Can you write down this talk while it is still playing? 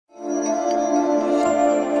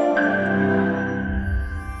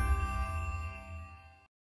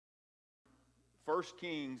1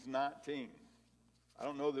 Kings 19. I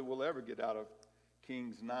don't know that we'll ever get out of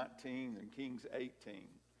Kings 19 and Kings 18.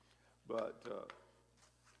 But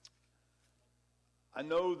I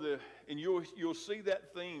know that, and you'll see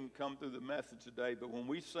that theme come through the message today, but when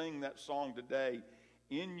we sing that song today,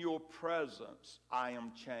 in your presence I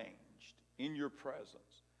am changed. In your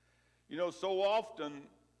presence. You know, so often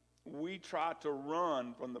we try to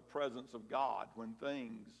run from the presence of God when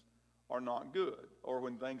things are not good or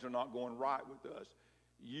when things are not going right with us.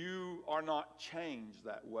 You are not changed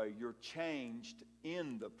that way. You're changed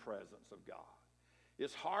in the presence of God.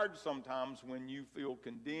 It's hard sometimes when you feel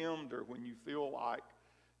condemned or when you feel like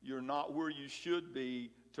you're not where you should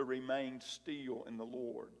be to remain still in the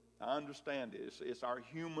Lord. I understand it. It's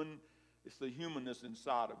the humanness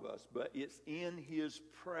inside of us, but it's in His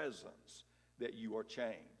presence that you are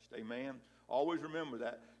changed. Amen? Always remember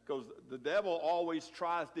that, because the devil always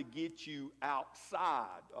tries to get you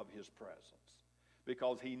outside of His presence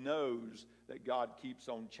because he knows that God keeps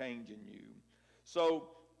on changing you. So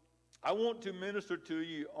I want to minister to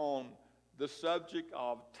you on the subject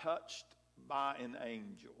of touched by an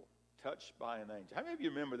angel. Touched by an angel. How many of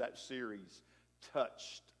you remember that series,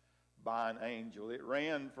 Touched by an Angel? It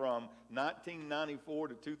ran from 1994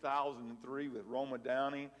 to 2003 with Roma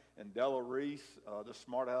Downey and Della Reese, the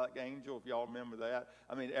smart aleck angel, if y'all remember that.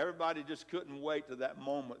 I mean, everybody just couldn't wait to that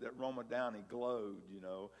moment that Roma Downey glowed, you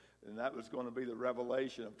know, and that was going to be the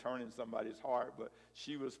revelation of turning somebody's heart. But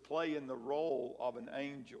she was playing the role of an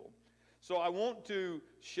angel. So I want to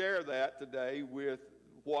share that today with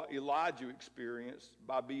what Elijah experienced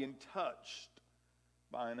by being touched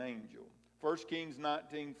by an angel. 1 Kings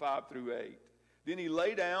 19, 5 through 8. Then he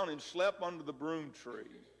lay down and slept under the broom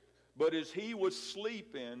tree. But as he was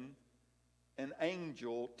sleeping, an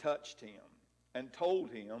angel touched him and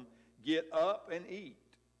told him, "Get up and eat."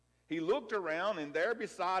 He looked around, and there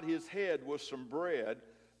beside his head was some bread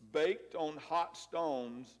baked on hot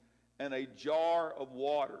stones and a jar of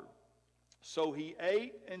water. So he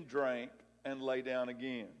ate and drank and lay down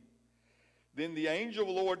again. Then the angel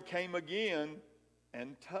of the Lord came again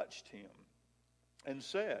and touched him and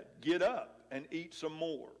said, "Get up and eat some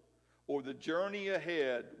more, or the journey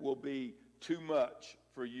ahead will be too much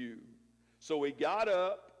for you." So he got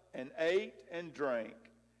up and ate and drank,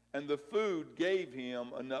 and the food gave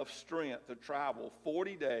him enough strength to travel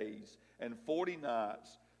 40 days and 40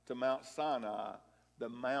 nights to Mount Sinai, the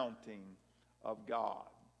mountain of God.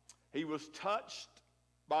 He was touched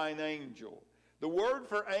by an angel. The word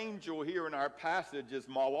for angel here in our passage is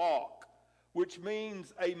malach, which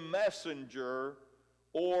means a messenger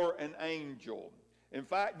or an angel. In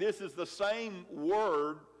fact, this is the same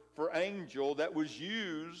word for angel that was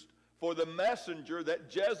used for the messenger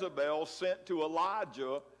that Jezebel sent to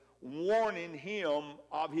Elijah, warning him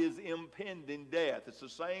of his impending death. It's the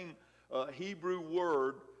same Hebrew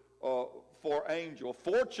word for angel.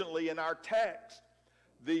 Fortunately, in our text,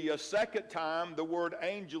 the second time the word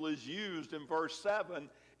angel is used in verse 7,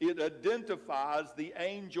 it identifies the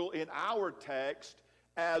angel in our text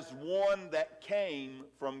as one that came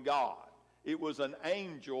from God. It was an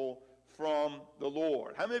angel from the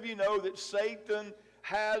Lord. How many of you know that Satan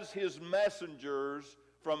has his messengers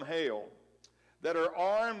from hell that are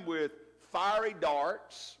armed with fiery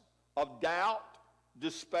darts of doubt,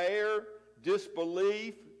 despair,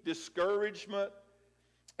 disbelief, discouragement,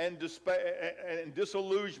 and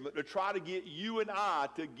disillusionment to try to get you and I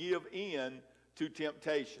to give in to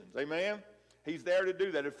temptations. Amen? He's there to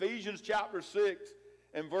do that. Ephesians chapter 6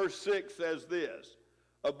 and verse 6 says this,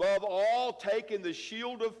 "Above all, taking the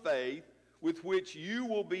shield of faith with which you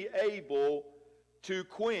will be able to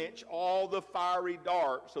quench all the fiery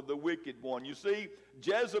darts of the wicked one." You see,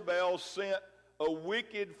 Jezebel sent a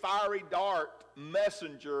wicked fiery dart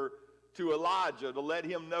messenger to Elijah to let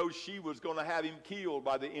him know she was going to have him killed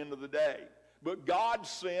by the end of the day. But God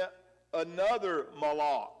sent another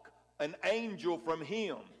malach, an angel from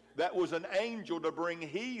him, that was an angel to bring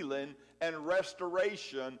healing and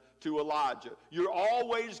restoration to Elijah. You're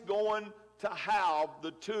always going to have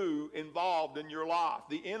the two involved in your life.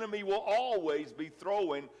 The enemy will always be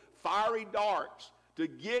throwing fiery darts to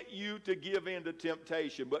get you to give in to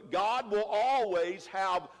temptation. But God will always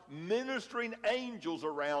have ministering angels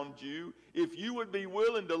around you if you would be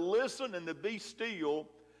willing to listen and to be still.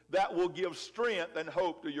 That will give strength and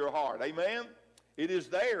hope to your heart. Amen? It is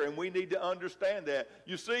there, and we need to understand that.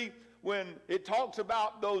 You see, when it talks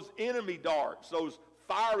about those enemy darts, those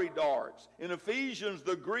fiery darts, in Ephesians,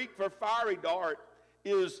 the Greek for fiery dart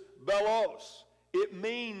is belos. It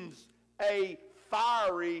means a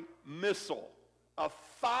fiery missile. A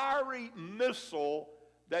fiery missile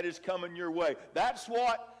that is coming your way. That's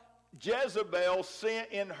what Jezebel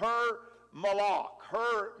sent in her Malach,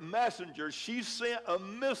 her messenger, she sent a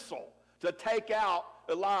missile to take out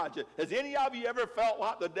Elijah. Has any of you ever felt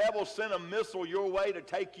like the devil sent a missile your way to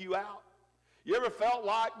take you out? You ever felt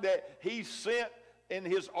like that he sent in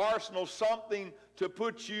his arsenal something to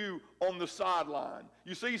put you on the sideline?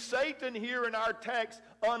 You see, Satan here in our text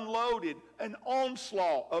unloaded an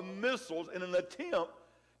onslaught of missiles in an attempt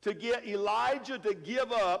to get Elijah to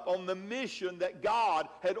give up on the mission that God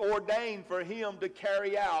had ordained for him to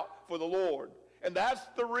carry out for the Lord. And that's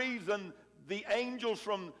the reason the angels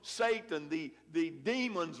from Satan, the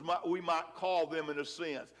demons, we might call them in a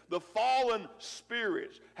sense, the fallen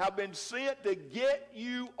spirits, have been sent to get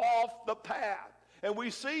you off the path. And we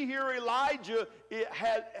see here Elijah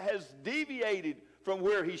has deviated from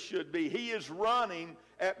where he should be. He is running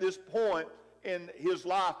at this point in his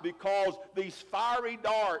life because these fiery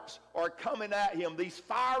darts are coming at him. These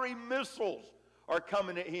fiery missiles are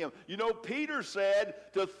coming at him. You know, Peter said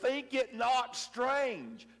to think it not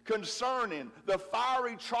strange concerning the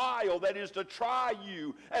fiery trial that is to try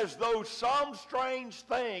you as though some strange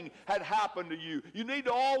thing had happened to you. You need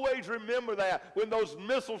to always remember that when those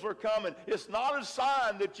missiles are coming. It's not a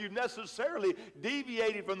sign that you've necessarily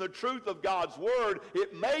deviated from the truth of God's word.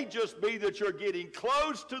 It may just be that you're getting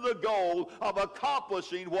close to the goal of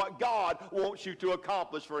accomplishing what God wants you to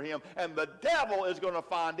accomplish for him. And the devil is going to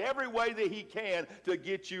find every way that he can to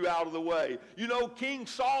get you out of the way. You know, King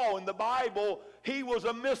Saul in the Bible, he was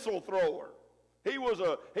a missile thrower.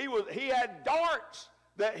 He had darts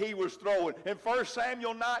that he was throwing. In 1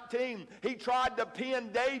 Samuel 19, he tried to pin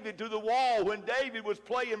David to the wall when David was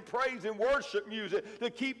playing praise and worship music to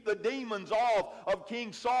keep the demons off of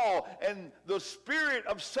King Saul. And the spirit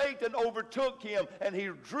of Satan overtook him, and he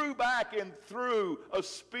drew back and threw a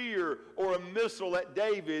spear or a missile at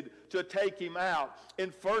David to take him out.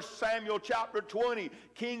 In 1 Samuel chapter 20,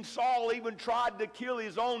 King Saul even tried to kill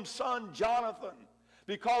his own son Jonathan,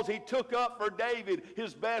 because he took up for David,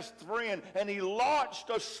 his best friend, and he launched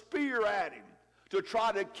a spear at him to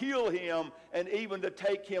try to kill him and even to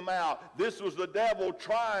take him out. This was the devil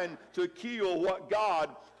trying to kill what God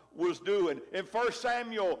was doing. In 1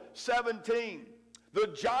 Samuel 17, the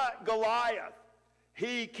giant Goliath,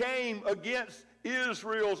 he came against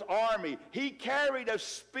Israel's army. He carried a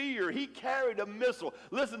spear. He carried a missile.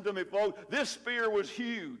 Listen to me, folks. This spear was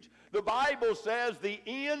huge. The Bible says the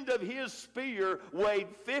end of his spear weighed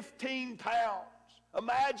 15 pounds.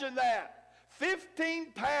 Imagine that.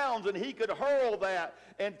 15 pounds, and he could hurl that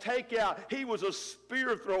and take out. He was a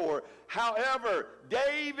spear thrower. However,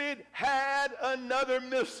 David had another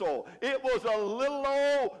missile. It was a little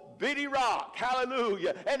old bitty rock.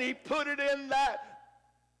 Hallelujah. And he put it in that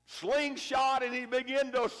slingshot, and he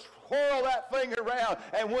began to swirl that thing around.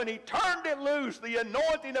 And when he turned it loose, the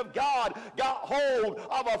anointing of God got hold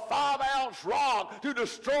of a 5-ounce rock to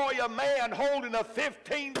destroy a man holding a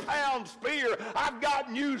 15-pound spear. I've got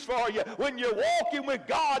news for you. When you're walking with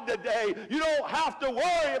God today, you don't have to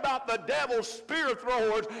worry about the devil's spear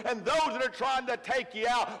throwers and those that are trying to take you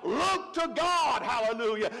out. Look to God.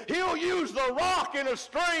 Hallelujah. He'll use the rock in a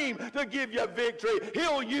stream to give you victory.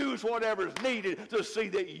 He'll use whatever's needed to see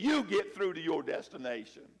that you get through to your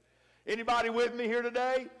destination. Anybody with me here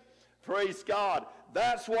today? Praise God.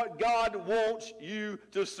 That's what God wants you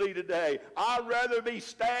to see today. I'd rather be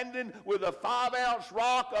standing with a 5-ounce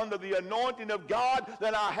rock under the anointing of God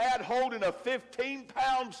than I had holding a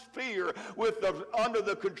 15-pound spear under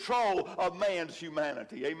the control of man's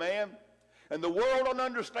humanity. Amen? And the world don't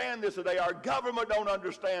understand this today. Our government don't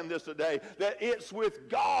understand this today, that it's with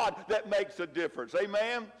God that makes a difference.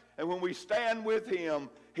 Amen? And when we stand with him,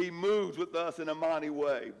 he moves with us in a mighty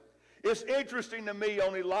way. It's interesting to me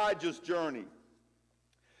on Elijah's journey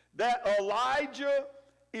that Elijah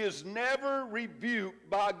is never rebuked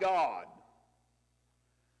by God,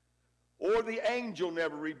 or the angel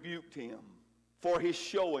never rebuked him for his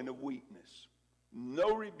showing of weakness.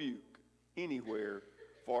 No rebuke anywhere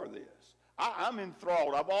for this. I'm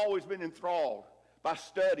enthralled. I've always been enthralled by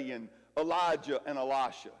studying Elijah and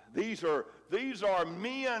Elisha. These are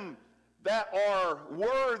men that are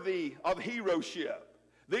worthy of heroship.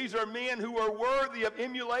 These are men who are worthy of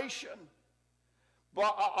emulation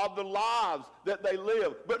of the lives that they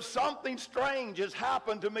live. But something strange has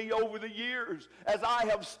happened to me over the years as I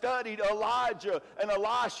have studied Elijah and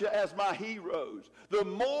Elisha as my heroes. The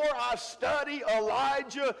more I study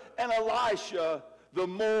Elijah and Elisha, the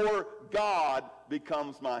more God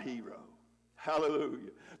becomes my hero.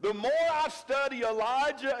 Hallelujah. The more I study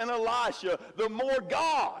Elijah and Elisha, the more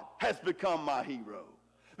God has become my hero.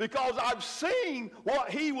 Because I've seen what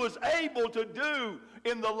he was able to do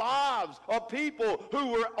in the lives of people who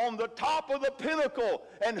were on the top of the pinnacle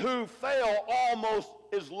and who fell almost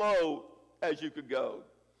as low as you could go.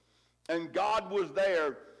 And God was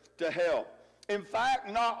there to help. In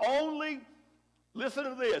fact, not only, listen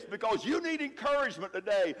to this, because you need encouragement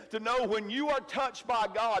today to know when you are touched by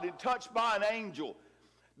God and touched by an angel,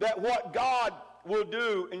 that what God will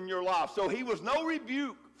do in your life. So he was no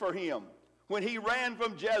rebuke for him when he ran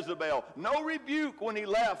from Jezebel. No rebuke when he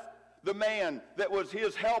left the man that was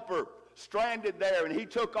his helper stranded there, and he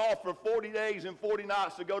took off for 40 days and 40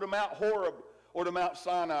 nights to go to Mount Horeb or to Mount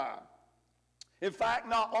Sinai. In fact,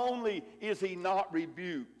 not only is he not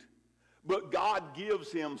rebuked, but God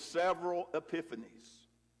gives him several epiphanies.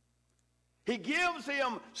 He gives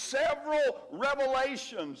him several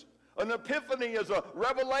revelations. An epiphany is a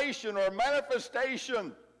revelation or a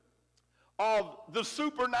manifestation of the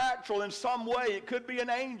supernatural in some way. It could be an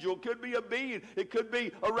angel, it could be a being, it could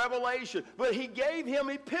be a revelation. But he gave him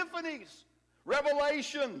epiphanies,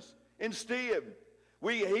 revelations instead.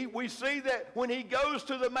 We see that when he goes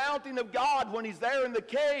to the mountain of God, when he's there in the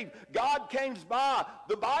cave, God comes by.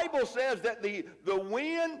 The Bible says that the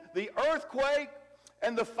wind, the earthquake,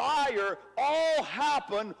 and the fire all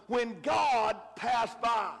happened when God passed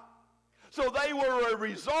by. So they were a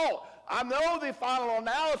result. I know the final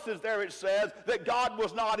analysis there, it says that God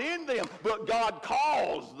was not in them, but God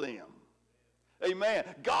caused them. Amen.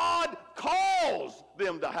 God caused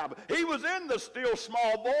them to happen. He was in the still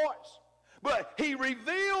small voice. But he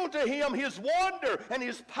revealed to him his wonder and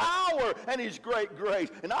his power and his great grace.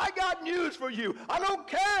 And I got news for you. I don't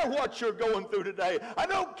care what you're going through today. I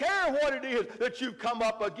don't care what it is that you've come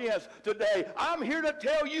up against today. I'm here to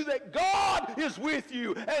tell you that God is with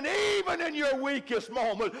you. And even in your weakest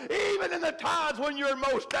moments, even in the times when you're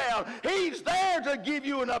most down, he's there to give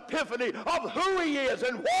you an epiphany of who he is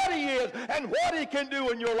and what he is and what he can do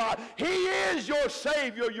in your life. He is your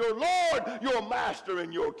Savior, your Lord, your Master,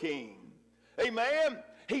 and your King. Amen.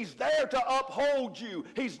 He's there to uphold you.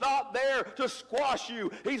 He's not there to squash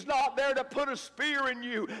you. He's not there to put a spear in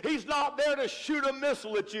you. He's not there to shoot a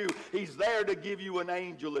missile at you. He's there to give you an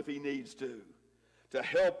angel if he needs to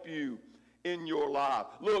help you in your life.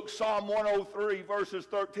 Look, Psalm 103 verses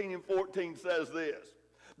 13 and 14 says this: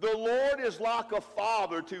 "The Lord is like a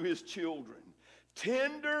father to his children,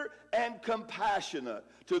 tender and compassionate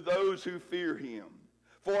to those who fear him.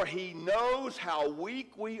 For he knows how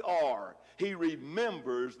weak we are. He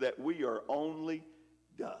remembers that we are only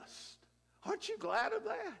dust." Aren't you glad of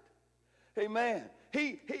that? Amen.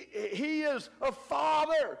 He is a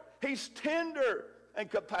father. He's tender and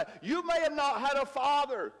compassionate. You may have not had a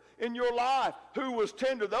father in your life who was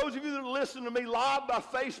tender. Those of you that listen to me live by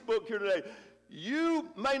Facebook here today, you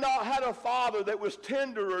may not have had a father that was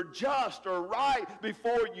tender or just or right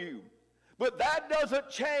before you. But that doesn't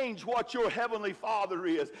change what your heavenly Father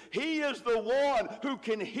is. He is the one who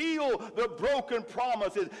can heal the broken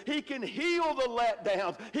promises. He can heal the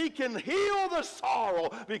letdowns. He can heal the sorrow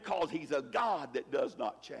because he's a God that does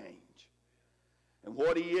not change. And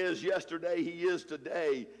what he is yesterday, he is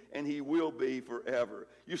today, and he will be forever.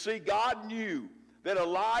 You see, God knew that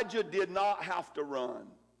Elijah did not have to run.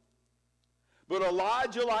 But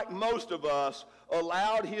Elijah, like most of us,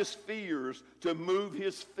 allowed his fears to move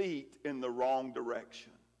his feet in the wrong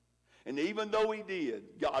direction. And even though he did,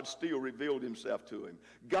 God still revealed himself to him.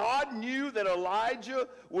 God knew that Elijah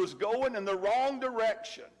was going in the wrong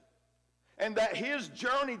direction and that his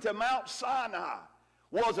journey to Mount Sinai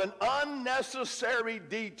was an unnecessary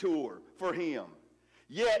detour for him.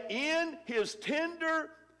 Yet in his tender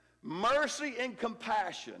mercy and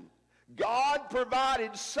compassion, God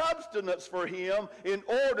provided sustenance for him in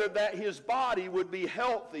order that his body would be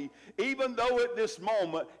healthy, even though at this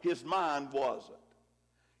moment his mind wasn't.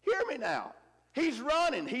 Hear me now. He's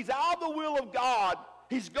running. He's out of the will of God.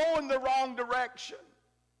 He's going the wrong direction.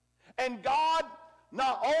 And God,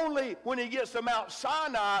 not only when he gets to Mount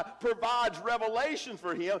Sinai, provides revelation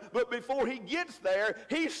for him, but before he gets there,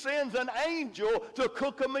 he sends an angel to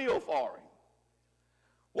cook a meal for him.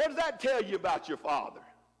 What does that tell you about your Father?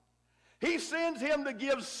 He sends him to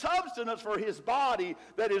give sustenance for his body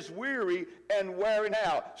that is weary and wearing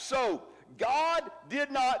out. So God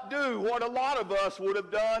did not do what a lot of us would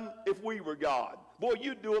have done if we were God. Boy,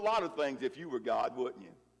 you'd do a lot of things if you were God, wouldn't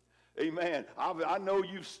you? Amen. I know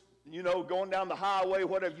you know, going down the highway,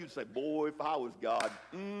 whatever, you'd say, boy, if I was God,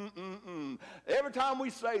 Every time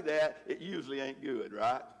we say that, it usually ain't good,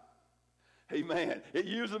 right? Amen. It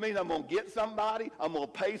usually means I'm going to get somebody. I'm going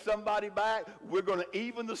to pay somebody back. We're going to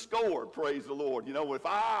even the score, praise the Lord. You know, if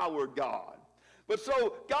I were God. But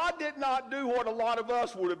so God did not do what a lot of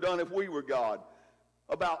us would have done if we were God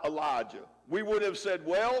about Elijah. We would have said,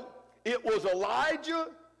 well, it was Elijah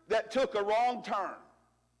that took a wrong turn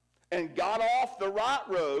and got off the right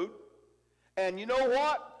road. And you know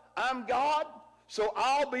what? I'm God, so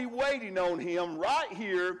I'll be waiting on him right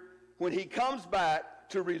here when he comes back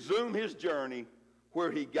to resume his journey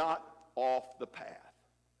where he got off the path.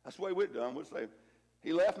 That's the way we're done. We'll say,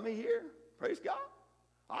 he left me here. Praise God.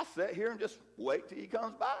 I'll sit here and just wait till he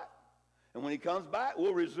comes back. And when he comes back,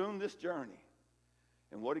 we'll resume this journey.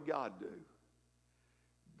 And what did God do?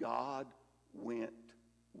 God went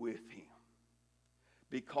with him.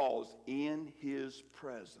 Because in his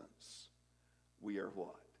presence, we are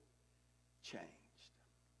what? Changed.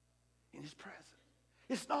 In his presence.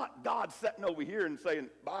 It's not God sitting over here and saying,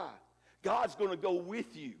 bye. God's going to go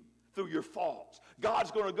with you through your faults.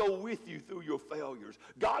 God's going to go with you through your failures.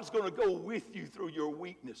 God's going to go with you through your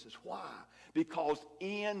weaknesses. Why? Because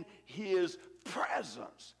in his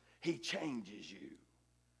presence, he changes you.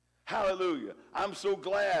 Hallelujah. I'm so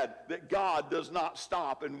glad that God does not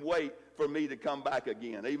stop and wait for me to come back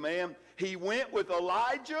again. Amen. He went with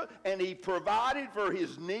Elijah and he provided for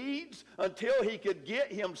his needs until he could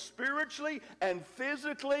get him spiritually and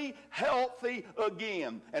physically healthy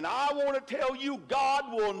again. And I want to tell you,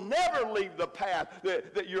 God will never leave the path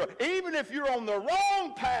that you're, even if you're on the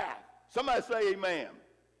wrong path. Somebody say amen.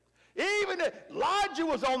 Even if Elijah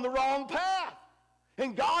was on the wrong path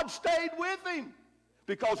and God stayed with him,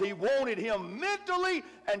 because he wanted him mentally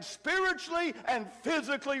and spiritually and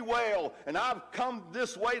physically well. And I've come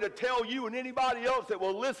this way to tell you and anybody else that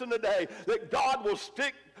will listen today that God will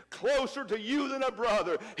stick closer to you than a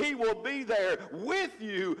brother. He will be there with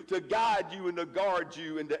you to guide you and to guard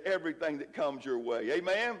you into everything that comes your way.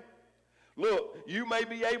 Amen? Look, you may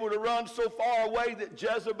be able to run so far away that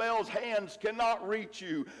Jezebel's hands cannot reach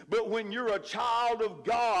you. But when you're a child of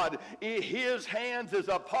God, his hands is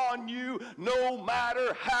upon you no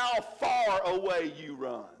matter how far away you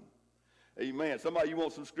run. Amen. Somebody, you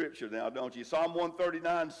want some scripture now, don't you? Psalm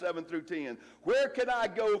 139, 7 through 10. Where can I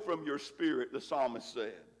go from your spirit, the psalmist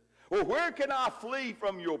said? Or where can I flee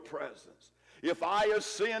from your presence? If I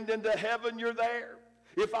ascend into heaven, you're there.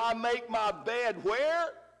 If I make my bed, where?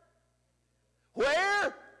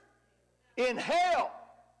 Where? In hell.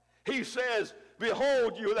 He says,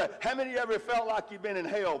 behold you there. How many ever felt like you've been in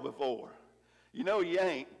hell before? You know you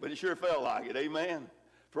ain't, but it sure felt like it. Amen.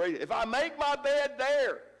 Praise. If I make my bed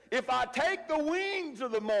there, if I take the wings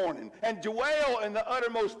of the morning and dwell in the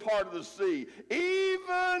uttermost part of the sea,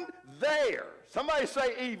 even there. Somebody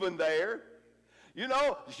say even there. You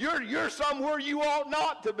know, you're somewhere you ought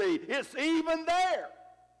not to be. It's even there.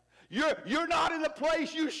 You're not in the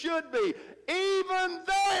place you should be. Even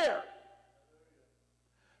there.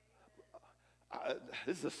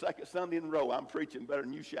 This is the second Sunday in a row I'm preaching better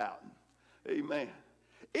than you shouting. Amen.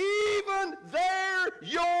 Even there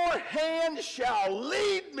your hand shall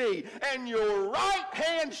lead me, and your right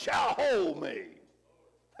hand shall hold me.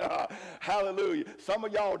 Hallelujah. Some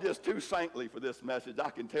of y'all are just too saintly for this message. I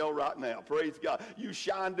can tell right now. Praise God. You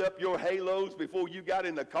shined up your halos before you got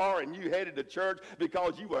in the car and you headed to church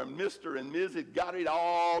because you were Mr. and Mrs. Got it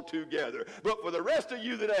all together. But for the rest of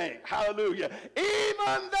you that ain't, hallelujah,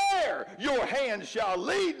 even there your hand shall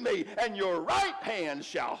lead me and your right hand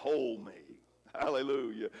shall hold me.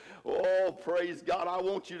 Hallelujah. Oh, praise God. I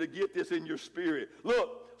want you to get this in your spirit.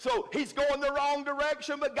 Look, so he's going the wrong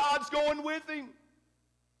direction, but God's going with him.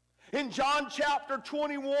 In John chapter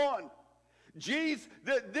 21,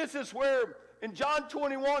 this is where, in John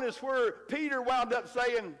 21 is where Peter wound up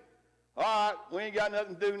saying, all right, we ain't got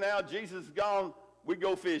nothing to do now. Jesus is gone. We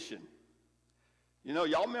go fishing. You know,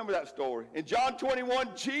 y'all remember that story. In John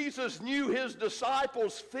 21, Jesus knew his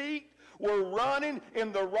disciples' feet were running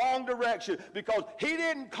in the wrong direction because he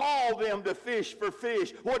didn't call them to fish for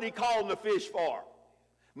fish. What did he call them to fish for?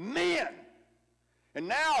 Men. And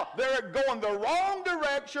now they're going the wrong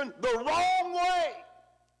direction, the wrong way.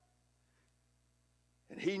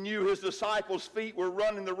 And he knew his disciples' feet were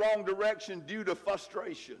running the wrong direction due to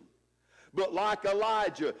frustration. But like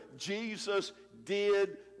Elijah, Jesus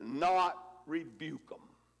did not rebuke them.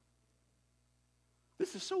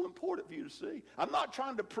 This is so important for you to see. I'm not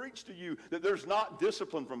trying to preach to you that there's not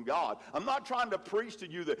discipline from God. I'm not trying to preach to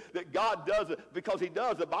you that God does it because he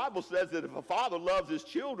does. The Bible says that if a father loves his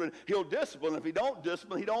children, he'll discipline. If he don't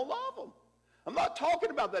discipline, he don't love them. I'm not talking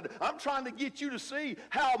about that. I'm trying to get you to see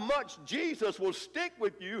how much Jesus will stick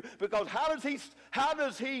with you because how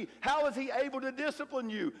is he able to discipline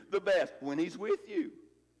you the best? When he's with you.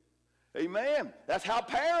 Amen. That's how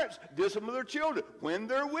parents discipline their children, when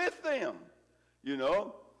they're with them. You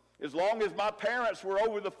know, as long as my parents were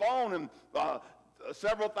over the phone and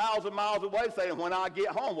several thousand miles away saying, when I get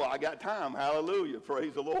home, well, I got time. Hallelujah.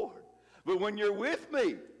 Praise the Lord. But when you're with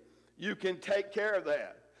me, you can take care of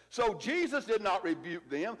that. So Jesus did not rebuke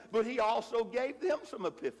them, but he also gave them some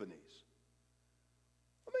epiphanies.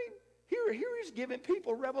 I over here he's giving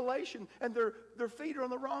people revelation, and their feet are on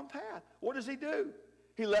the wrong path. What does he do?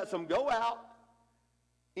 He lets them go out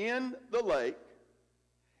in the lake,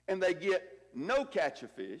 and they get no catch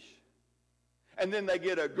of fish, and then they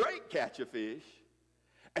get a great catch of fish,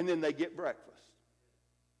 and then they get breakfast.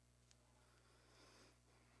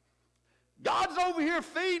 God's over here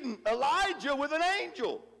feeding Elijah with an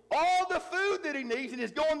angel all the food that he needs, and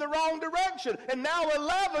he's going the wrong direction. And now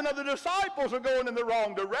 11 of the disciples are going in the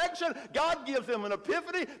wrong direction. God gives them an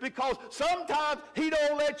epiphany because sometimes he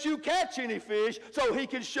don't let you catch any fish so he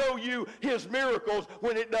can show you his miracles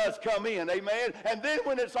when it does come in. Amen? And then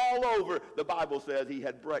when it's all over, the Bible says he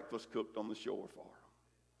had breakfast cooked on the shore for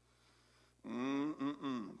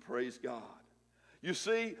them. Praise God. You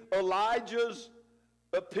see, Elijah's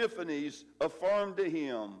epiphanies affirmed to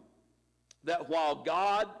him that while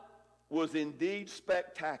God was indeed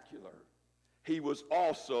spectacular, he was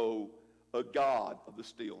also a God of the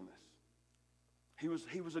stillness. He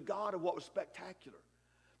was a God of what was spectacular,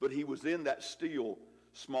 but he was in that still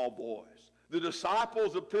small voice. The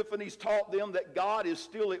disciples' epiphanies taught them that God is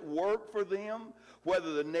still at work for them,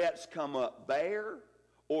 whether the nets come up bare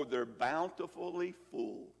or they're bountifully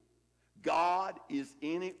full. God is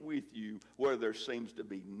in it with you, whether there seems to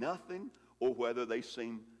be nothing or whether they're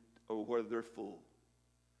full.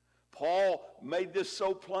 Paul made this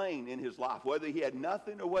so plain in his life. Whether he had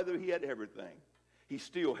nothing or whether he had everything, he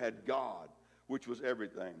still had God, which was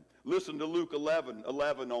everything. Listen to Luke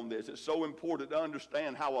 11:11 on this. It's so important to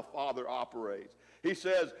understand how a father operates. He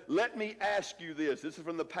says, let me ask you this. This is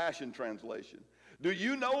from the Passion Translation. Do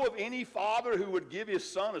you know of any father who would give his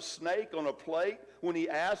son a snake on a plate when he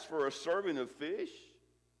asked for a serving of fish?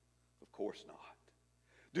 Of course not.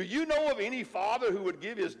 Do you know of any father who would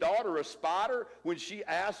give his daughter a spider when she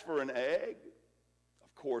asked for an egg?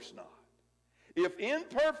 Of course not. If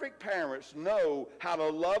imperfect parents know how to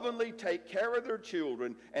lovingly take care of their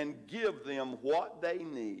children and give them what they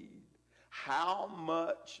need, how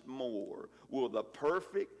much more will the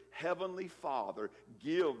perfect Heavenly Father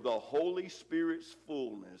give the Holy Spirit's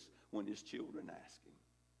fullness when his children ask him?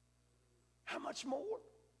 How much more?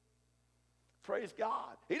 Praise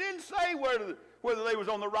God. He didn't say whether they was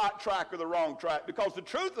on the right track or the wrong track, because the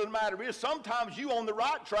truth of the matter is sometimes you on the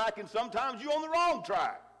right track and sometimes you on the wrong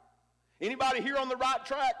track. Anybody here on the right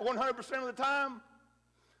track 100% of the time?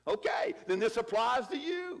 Okay, then this applies to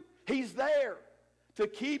you. He's there to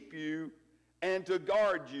keep you and to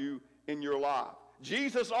guard you in your life.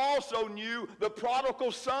 Jesus also knew the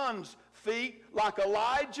prodigal son's feet, like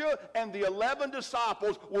Elijah and the 11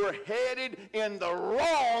 disciples, were headed in the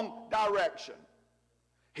wrong direction.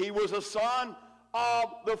 He was a son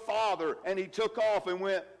of the Father, and he took off and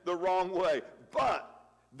went the wrong way. But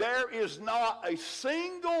there is not a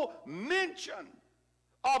single mention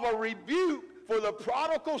of a rebuke for the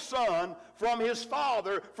prodigal son from his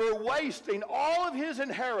father for wasting all of his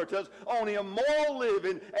inheritance on immoral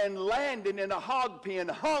living and landing in a hog pen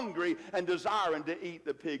hungry and desiring to eat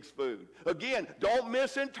the pig's food. Again, don't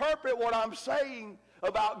misinterpret what I'm saying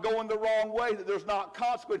about going the wrong way, that there's not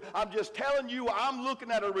consequence. I'm just telling you, I'm looking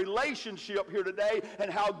at a relationship here today and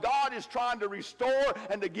how God is trying to restore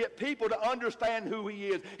and to get people to understand who he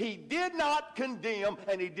is. He did not condemn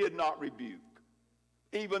and he did not rebuke,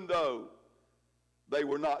 even though they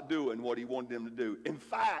were not doing what he wanted them to do. In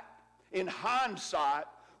fact, in hindsight,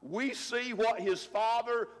 we see what his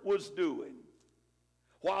father was doing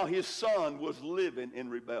while his son was living in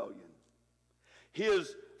rebellion.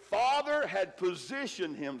 His father had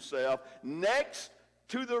positioned himself next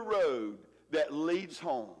to the road that leads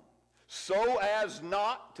home so as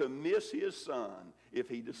not to miss his son if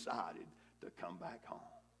he decided to come back home.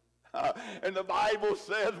 And the Bible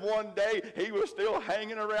says one day he was still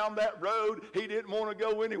hanging around that road. He didn't want to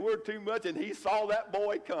go anywhere too much, and he saw that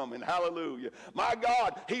boy coming. Hallelujah. My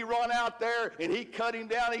God, he run out there, and he cut him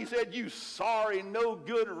down. He said, you sorry, no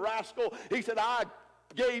good rascal. He said, I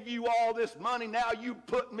gave you all this money. Now you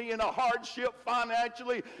put me in a hardship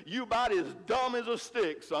financially. You about as dumb as a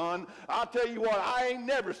stick, son. I'll tell you what, I ain't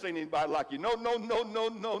never seen anybody like you. No.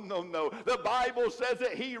 The Bible says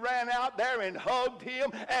that he ran out there and hugged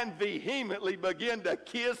him and vehemently began to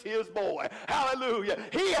kiss his boy. Hallelujah.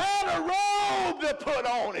 He had a robe to put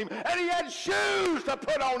on him, and he had shoes to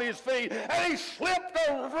put on his feet, and he slipped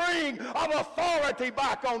a ring of authority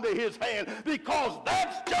back onto his hand, because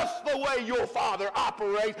that's just the way your father operates,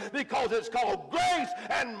 because it's called grace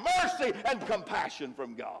and mercy and compassion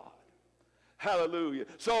from God. Hallelujah.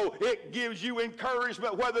 So it gives you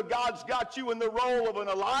encouragement whether God's got you in the role of an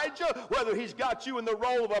Elijah, whether he's got you in the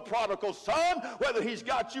role of a prodigal son, whether he's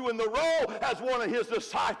got you in the role as one of his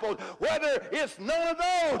disciples, whether it's none of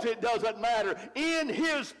those, it doesn't matter. In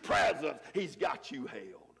his presence, he's got you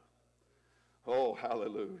held. Oh,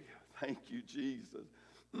 hallelujah. Thank you, Jesus.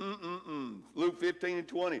 Luke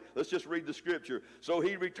 15:20. Let's just read the scripture. So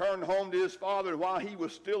he returned home to his father while he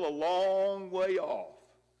was still a long way off.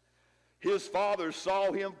 His father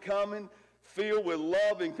saw him coming, filled with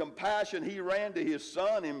love and compassion. He ran to his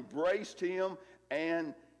son, embraced him,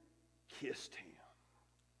 and kissed him.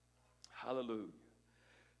 Hallelujah.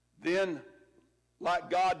 Then,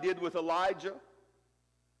 like God did with Elijah,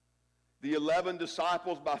 the 11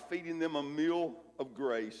 disciples, by feeding them a meal of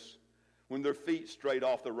grace when their feet strayed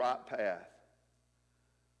off the right path.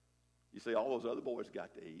 You see, all those other boys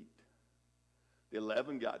got to eat. The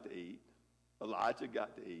 11 got to eat. Elijah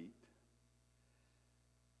got to eat.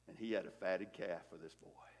 And he had a fatted calf for this boy.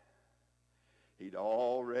 He'd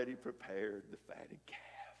already prepared the fatted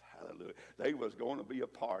calf. Hallelujah. There was going to be a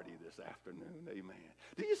party this afternoon. Amen.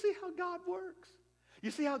 Do you see how God works?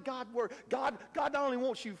 You see how God works? God not only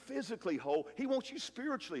wants you physically whole, he wants you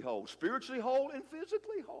spiritually whole and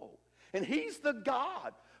physically whole. And he's the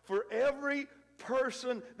God for every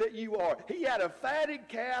person that you are. He had a fatted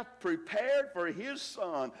calf prepared for his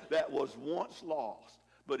son that was once lost,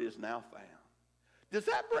 but is now found. Does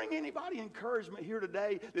that bring anybody encouragement here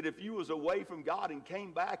today that if you was away from God and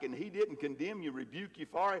came back and he didn't condemn you, rebuke you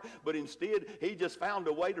for it, but instead he just found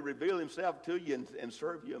a way to reveal himself to you and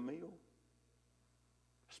serve you a meal?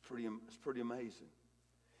 It's pretty amazing.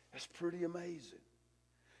 That's pretty amazing.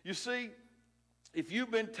 You see, if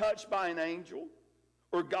you've been touched by an angel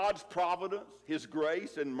or God's providence, his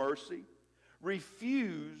grace and mercy,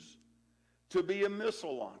 refuse to be a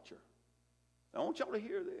missile launcher. I want y'all to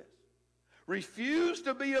hear this. Refuse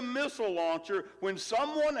to be a missile launcher when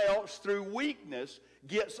someone else, through weakness,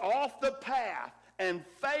 gets off the path and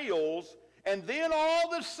fails, and then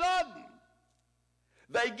all of a sudden,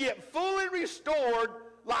 they get fully restored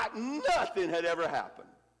like nothing had ever happened.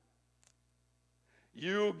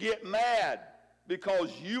 You get mad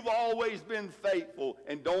because you've always been faithful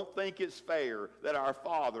and don't think it's fair that our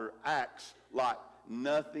Father acts like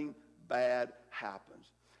nothing bad happens.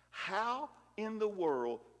 How in the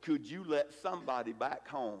world could you let somebody back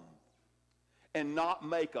home and not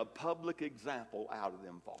make a public example out of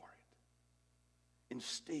them for it?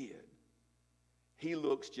 Instead, he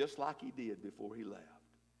looks just like he did before he left.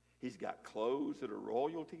 He's got clothes that are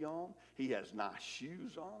royalty on. He has nice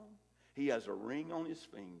shoes on. He has a ring on his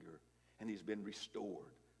finger, and he's been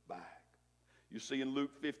restored back. You see in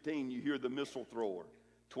Luke 15, you hear the missile thrower,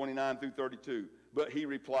 29 through 32. But he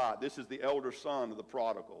replied, this is the elder son of the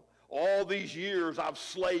prodigal. All these years I've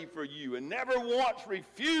slaved for you and never once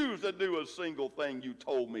refused to do a single thing you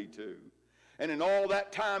told me to. And in all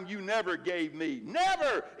that time you never gave me,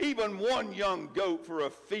 never even one young goat for a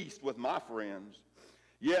feast with my friends.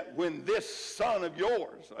 Yet when this son of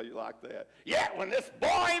yours, oh, you like that? Yet when this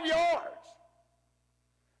boy of yours,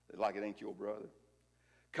 like it ain't your brother,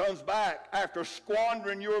 comes back after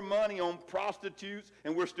squandering your money on prostitutes,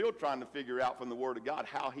 and we're still trying to figure out from the Word of God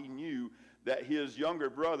how he knew that his younger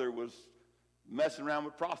brother was messing around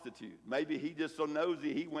with prostitutes. Maybe he just so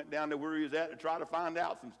nosy he went down to where he was at to try to find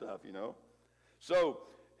out some stuff, you know. So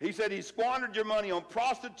he said he squandered your money on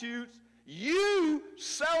prostitutes. You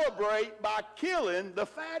celebrate by killing the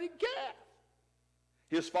fatted calf.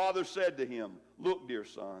 His father said to him, look, dear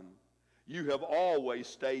son, you have always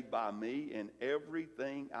stayed by me, and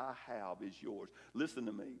everything I have is yours. Listen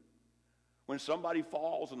to me. When somebody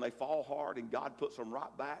falls and they fall hard and God puts them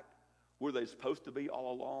right back where they're supposed to be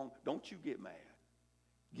all along, don't you get mad.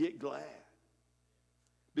 Get glad.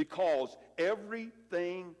 Because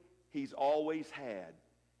everything he's always had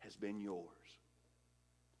has been yours.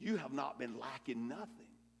 You have not been lacking nothing.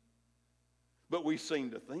 But we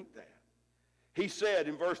seem to think that. He said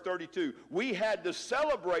in verse 32, we had to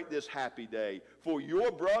celebrate this happy day, for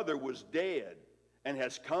your brother was dead and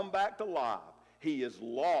has come back to life. He is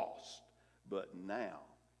lost, but now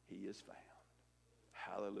he is found.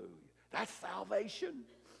 Hallelujah. That's salvation.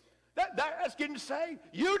 That's getting saved.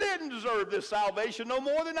 You didn't deserve this salvation no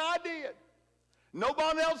more than I did.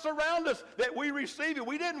 Nobody else around us that we receive it.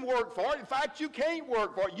 We didn't work for it. In fact, you can't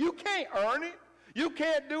work for it. You can't earn it. You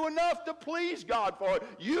can't do enough to please God for it.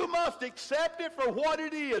 You must accept it for what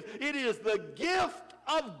it is. It is the gift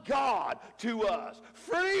of God to us,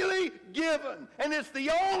 freely given. And it's the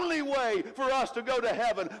only way for us to go to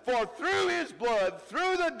heaven. For through his blood,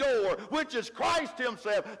 through the door, which is Christ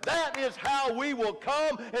himself, that is how we will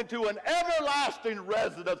come into an everlasting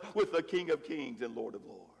residence with the King of Kings and Lord of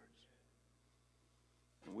Lords.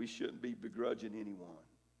 And we shouldn't be begrudging anyone.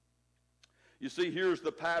 You see, here's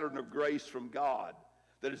the pattern of grace from God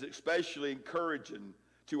that is especially encouraging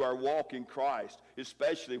to our walk in Christ,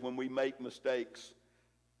 especially when we make mistakes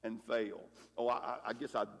and fail. Oh, I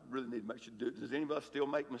guess I really need to make sure. Does any of us still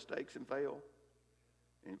make mistakes and fail?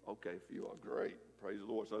 Okay, if you are, great. Praise the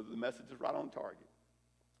Lord. So the message is right on target.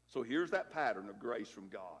 So here's that pattern of grace from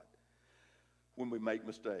God when we make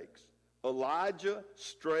mistakes. Elijah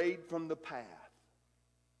strayed from the path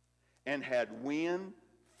and had wind,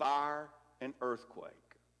 fire, and earthquake.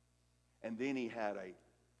 And then he had a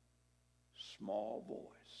small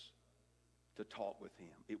voice to talk with him.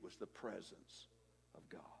 It was the presence of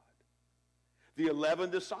God. The 11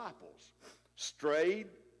 disciples strayed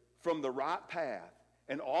from the right path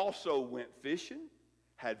and also went fishing,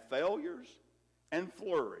 had failures, and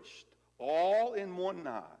flourished all in one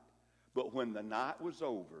night. But when the night was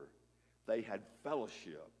over, they had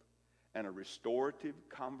fellowship and a restorative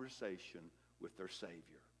conversation with their Savior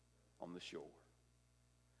on the shore.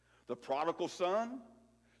 The prodigal son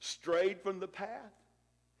strayed from the path.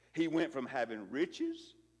 He went from having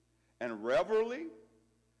riches and revelry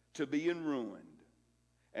to being ruined.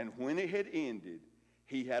 And when it had ended,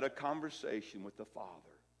 he had a conversation with the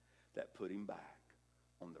Father that put him back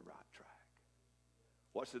on the right track.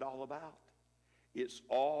 What's it all about? It's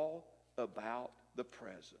all about the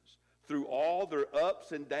presence. Through all their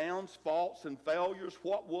ups and downs, faults and failures,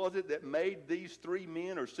 what was it that made these three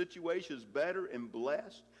men or situations better and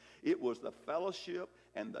blessed? It was the fellowship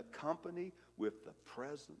and the company with the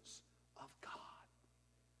presence of God.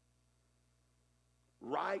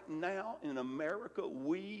 Right now in America,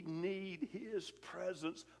 we need his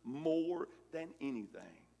presence more than anything.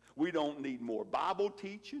 We don't need more Bible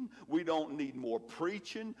teaching. We don't need more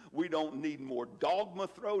preaching. We don't need more dogma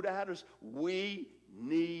thrown at us. We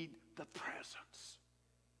need the presence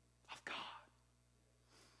of God.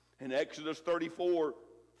 In Exodus 34,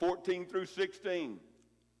 14 through 16,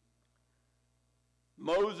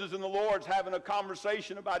 Moses and the Lord's having a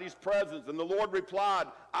conversation about his presence, and the Lord replied,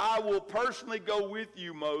 I will personally go with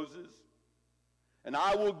you, Moses, and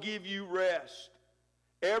I will give you rest.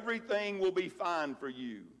 Everything will be fine for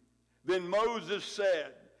you. Then Moses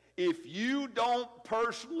said, if you don't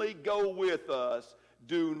personally go with us,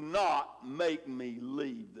 do not make me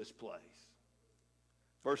leave this place.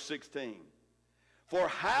 Verse 16, for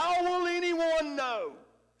how will anyone know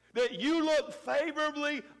that you look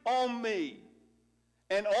favorably on me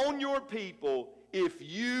and on your people if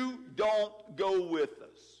you don't go with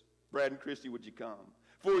us? Brad and Christy, would you come?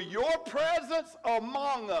 For your presence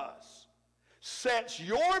among us sets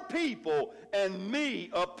your people and me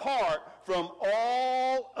apart from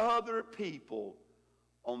all other people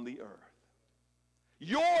on the earth.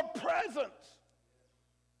 Your presence.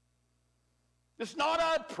 It's not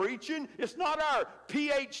our preaching. It's not our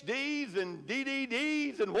PhDs and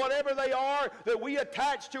DDDs and whatever they are that we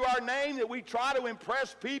attach to our name, that we try to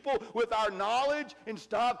impress people with our knowledge and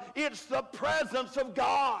stuff. It's the presence of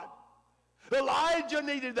God. Elijah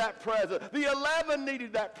needed that presence. The 11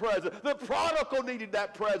 needed that presence. The prodigal needed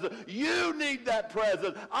that presence. You need that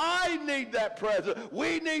presence. I need that presence.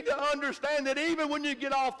 We need to understand that even when you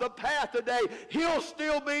get off the path today, he'll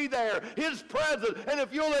still be there. His presence. And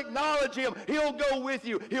if you'll acknowledge him, he'll go with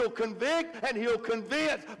you. He'll convict and he'll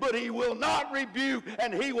convince, but he will not rebuke,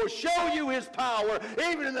 and he will show you his power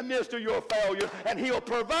even in the midst of your failures, and he'll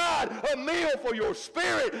provide a meal for your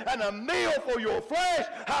spirit and a meal for your flesh.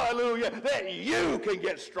 Hallelujah. That you can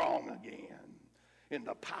get strong again in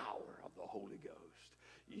the power of the Holy Ghost.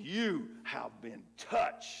 You have been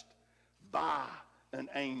touched by an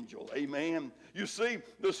angel. Amen. You see,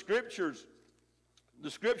 the scriptures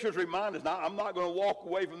remind us. Now, I'm not going to walk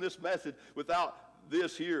away from this message without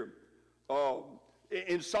this here.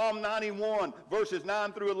 In Psalm 91, verses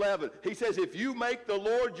 9 through 11, he says, if you make the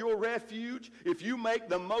Lord your refuge, if you make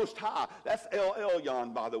the Most High, that's El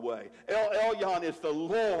Elyon, by the way. El Elyon is the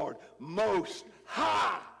Lord Most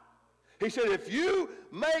High. He said, if you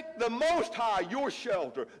make the Most High your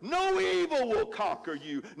shelter, no evil will conquer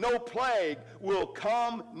you, no plague will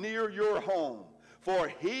come near your home. For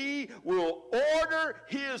he will order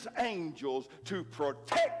his angels to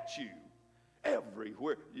protect you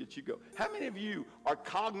everywhere that you go. How many of you are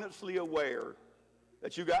cognizantly aware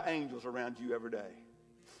that you got angels around you every day?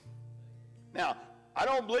 Now, I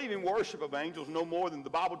don't believe in worship of angels no more than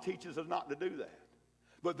the Bible teaches us not to do that.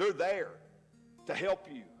 But they're there. to help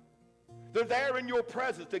you. They're there in your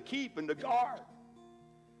presence to keep and to guard.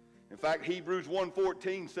 In fact, Hebrews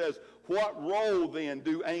 1:14 says, what role then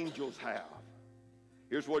do angels have?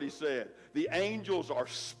 Here's what he said. The angels are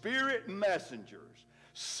spirit messengers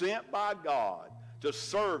sent by God to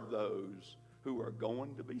serve those who are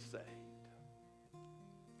going to be saved.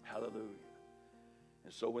 Hallelujah.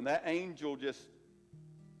 And so when that angel just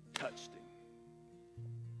touched him,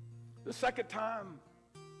 the second time,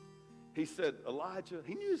 he said, Elijah,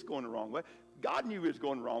 he knew he was going the wrong way. God knew he was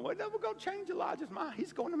going the wrong way. That was going to change Elijah's mind.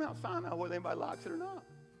 He's going to Mount Sinai whether anybody likes it or not.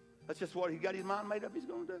 That's just what he got his mind made up he's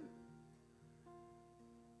going to do.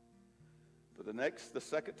 But the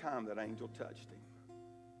second time that angel touched him,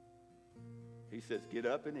 he says, get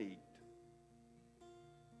up and eat.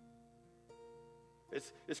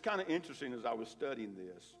 It's kind of interesting as I was studying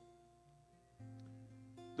this.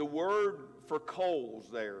 The word for coals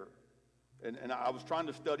there, and I was trying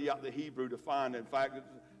to study out the Hebrew to find, in fact,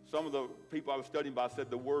 some of the people I was studying by said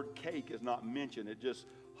the word cake is not mentioned. It's just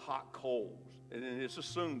hot coals. And it's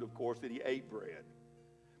assumed, of course, that he ate bread.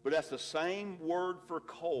 But that's the same word for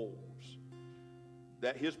coals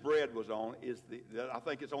that his bread was on. I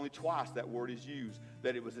think it's only twice that word is used.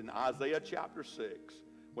 That it was in Isaiah chapter 6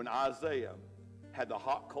 when Isaiah had the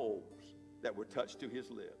hot coals that were touched to his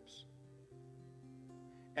lips.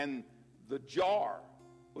 And the jar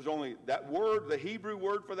was only, that word, the Hebrew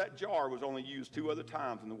word for that jar was only used 2 other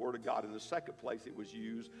times in the Word of God. In the second place it was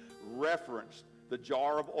used, referenced the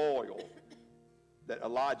jar of oil that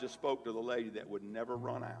Elijah spoke to the lady that would never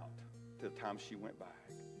run out till the time she went back.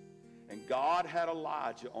 And God had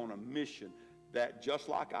Elijah on a mission that, just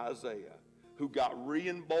like Isaiah, who got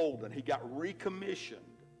re-emboldened, he got recommissioned.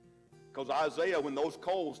 Because Isaiah, when those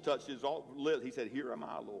coals touched his lips, he said, here am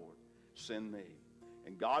I, Lord, send me.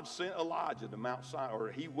 And God sent Elijah to Mount Sinai, or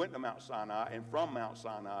he went to Mount Sinai, and from Mount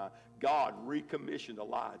Sinai, God recommissioned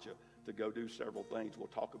Elijah to go do several things we'll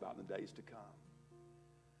talk about in the days to come.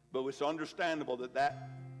 But it's understandable that that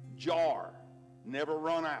jar never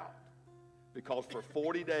run out, because for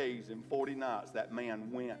 40 days and 40 nights, that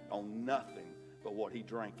man went on nothing but what he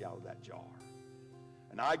drank out of that jar.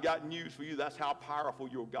 And I got news for you. That's how powerful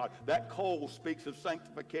your God. That coal speaks of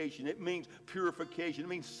sanctification. It means purification. It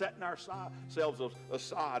means setting ourselves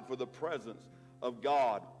aside for the presence of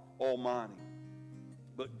God Almighty.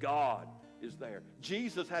 But God is there.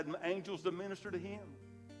 Jesus had angels to minister to him.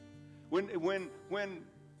 When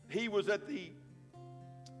he was at the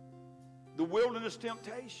wilderness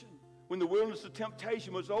temptation, when the wilderness of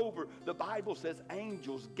temptation was over, the Bible says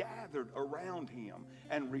angels gathered around him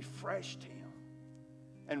and refreshed him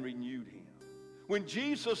and renewed him. When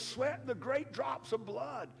Jesus sweat the great drops of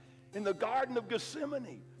blood in the Garden of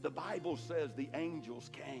Gethsemane, the Bible says the angels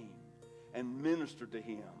came and ministered to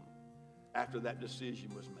him after that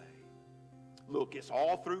decision was made. Look, it's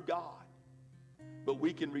all through God. But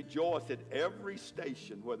we can rejoice at every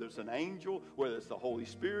station, whether it's an angel, whether it's the Holy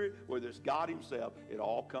Spirit, whether it's God himself, it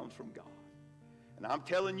all comes from God. And I'm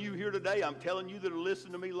telling you here today, I'm telling you that are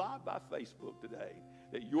listening to me live by Facebook today,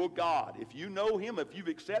 that your God, if you know him, if you've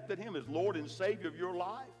accepted him as Lord and Savior of your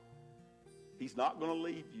life, he's not going to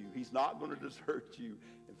leave you. He's not going to desert you.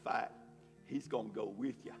 In fact, he's going to go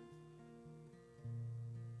with you,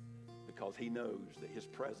 because he knows that his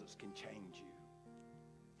presence can change you.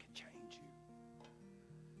 Can change you.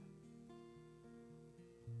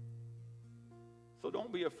 So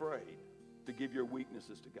don't be afraid to give your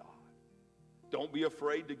weaknesses to God. Don't be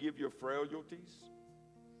afraid to give your frailties,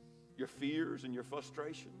 your fears, and your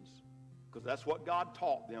frustrations, because that's what God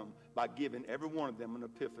taught them by giving every one of them an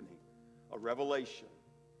epiphany, a revelation,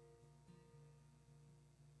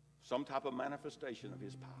 some type of manifestation of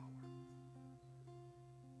his power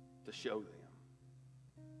to show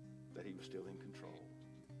them that he was still in control.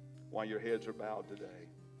 While your heads are bowed today,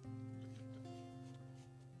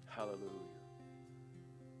 hallelujah.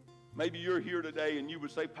 Maybe you're here today and you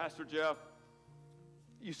would say, Pastor Jeff,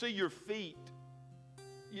 you see your feet,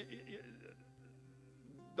 you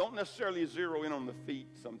don't necessarily zero in on the feet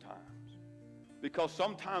sometimes, because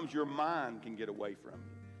sometimes your mind can get away from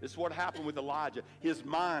you. This is what happened with Elijah. His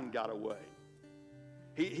mind got away.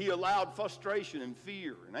 He allowed frustration and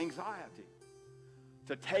fear and anxiety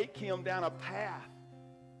to take him down a path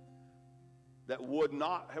that would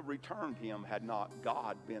not have returned him had not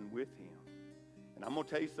God been with him. And I'm going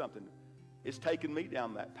to tell you something. It's taken me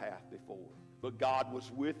down that path before. But God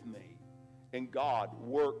was with me. And God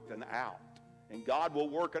worked an out. And God will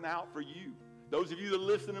work an out for you. Those of you that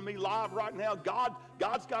listen to me live right now,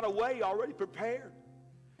 God's got a way already prepared.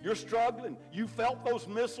 You're struggling. You felt those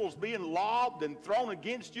missiles being lobbed and thrown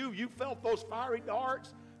against you. You felt those fiery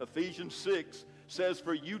darts. Ephesians 6 says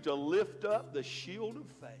for you to lift up the shield of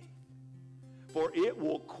faith, for it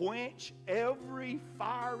will quench every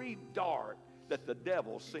fiery dart that the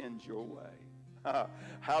devil sends your way.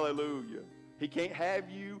 Hallelujah. He can't have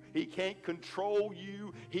you. He can't control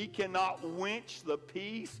you. He cannot winch the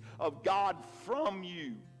peace of God from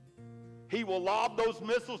you. He will lob those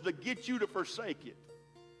missiles to get you to forsake it.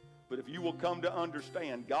 But if you will come to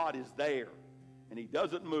understand, God is there, and He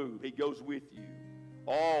doesn't move. He goes with you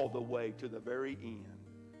all the way to the very end.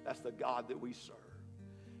 That's the God that we serve.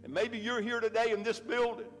 And maybe you're here today in this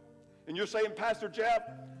building, and you're saying, Pastor Jeff,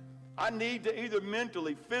 I need to either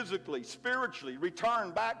mentally, physically, spiritually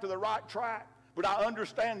return back to the right track. But I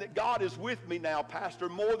understand that God is with me now, Pastor,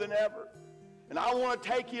 more than ever. And I want to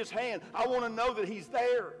take His hand. I want to know that He's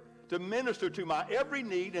there to minister to my every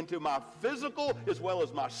need and to my physical as well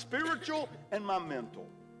as my spiritual and my mental.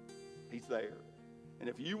 He's there. And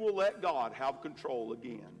if you will let God have control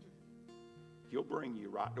again, He'll bring you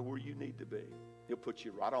right to where you need to be. He'll put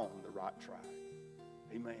you right on the right track.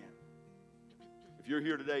 Amen. If you're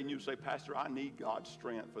here today and you say, Pastor, I need God's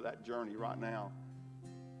strength for that journey right now,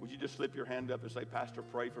 would you just slip your hand up and say, Pastor,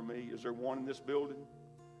 pray for me? Is there one in this building?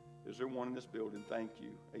 Is there one in this building? Thank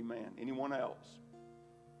you. Amen. Anyone else?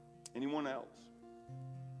 Anyone else?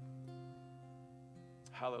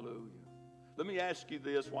 Hallelujah. Let me ask you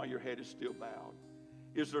this while your head is still bowed.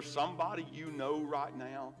 Is there somebody you know right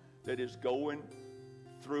now that is going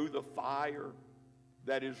through the fire,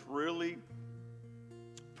 that is really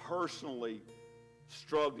personally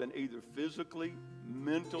struggling either physically,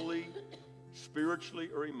 mentally, spiritually,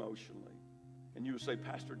 or emotionally? And you would say,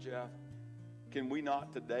 Pastor Jeff, can we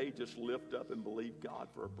not today just lift up and believe God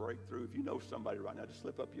for a breakthrough? If you know somebody right now, just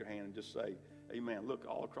slip up your hand and just say, amen. Look,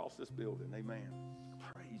 all across this building, amen.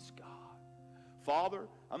 Praise God. Father,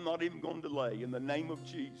 I'm not even going to delay. In the name of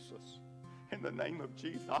Jesus, in the name of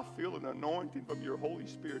Jesus, I feel an anointing from your Holy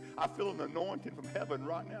Spirit. I feel an anointing from heaven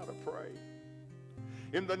right now to pray.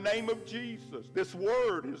 In the name of Jesus, this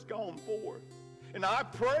word has gone forth. And I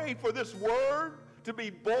pray for this word to be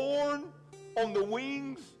born on the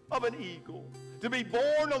wings of an eagle, to be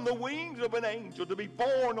born on the wings of an angel, to be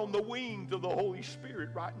born on the wings of the Holy Spirit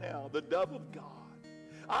right now, the dove of God.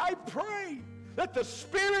 I pray that the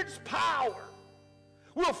Spirit's power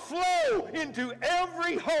will flow into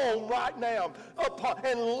every home right now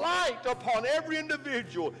and light upon every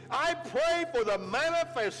individual. I pray for the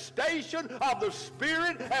manifestation of the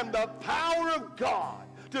Spirit and the power of God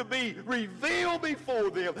to be revealed before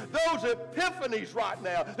them. Those epiphanies right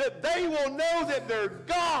now, that they will know that their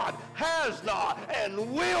God has not and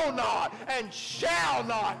will not and shall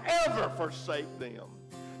not ever forsake them,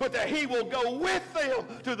 but that He will go with them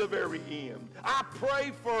to the very end. I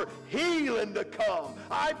pray for healing to come.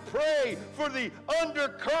 I pray for the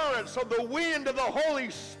undercurrents of the wind of the Holy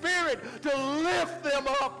Spirit to lift them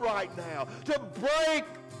up right now, to break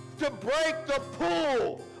the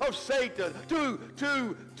pull of Satan,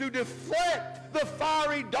 to deflect the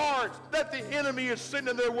fiery darts that the enemy is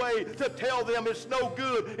sending their way to tell them it's no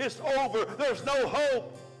good, it's over, there's no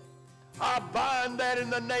hope. I bind that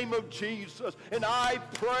in the name of Jesus, and I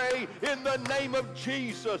pray in the name of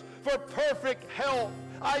Jesus for perfect health.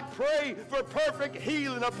 I pray for perfect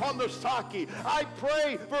healing upon the psyche. I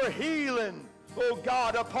pray for healing, oh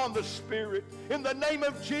God, upon the spirit. In the name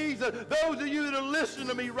of Jesus, those of you that are listening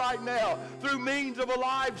to me right now through means of a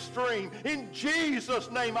live stream, in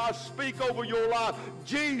Jesus' name I speak over your life.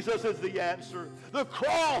 Jesus is the answer. The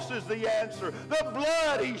cross is the answer. The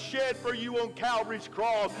blood He shed for you on Calvary's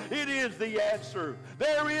cross, it is the answer.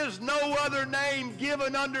 There is no other name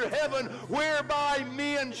given under heaven whereby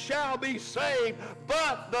men shall be saved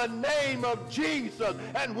but the name of Jesus.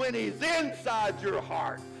 And when He's inside your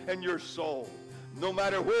heart and your soul, no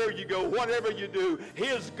matter where you go, whatever you do,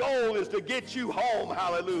 His goal is to get you home.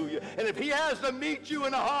 Hallelujah. And if He has to meet you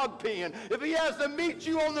in a hog pen, if He has to meet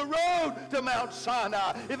you on the road to Mount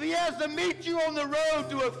Sinai, if He has to meet you on the road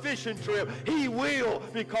to a fishing trip, He will,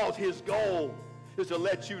 because His goal is to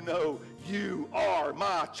let you know you are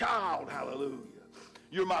my child. Hallelujah.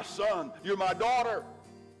 You're my son. You're my daughter.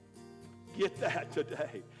 Get that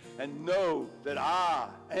today and know that I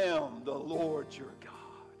am the Lord your God.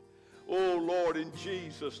 Oh, Lord, in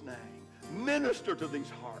Jesus' name, minister to these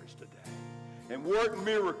hearts today and work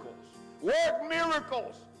miracles. Work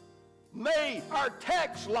miracles. May our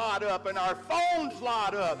texts light up and our phones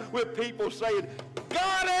light up with people saying,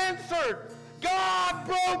 God answered. God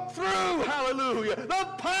broke through. Hallelujah. The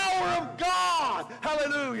power of God,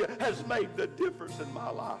 hallelujah, has made the difference in my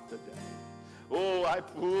life today. Oh,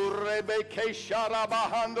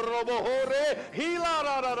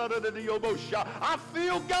 I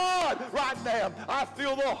feel God right now. I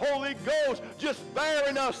feel the Holy Ghost just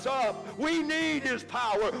bearing us up. We need His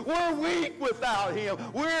power. We're weak without Him.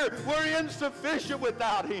 We're insufficient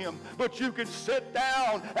without Him. But you can sit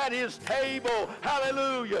down at His table.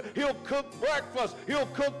 Hallelujah. He'll cook breakfast. He'll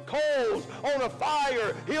cook coals on a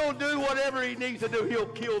fire. He'll do whatever He needs to do. He'll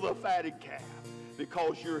kill the fatted calf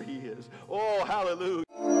because you're His. Oh, hallelujah.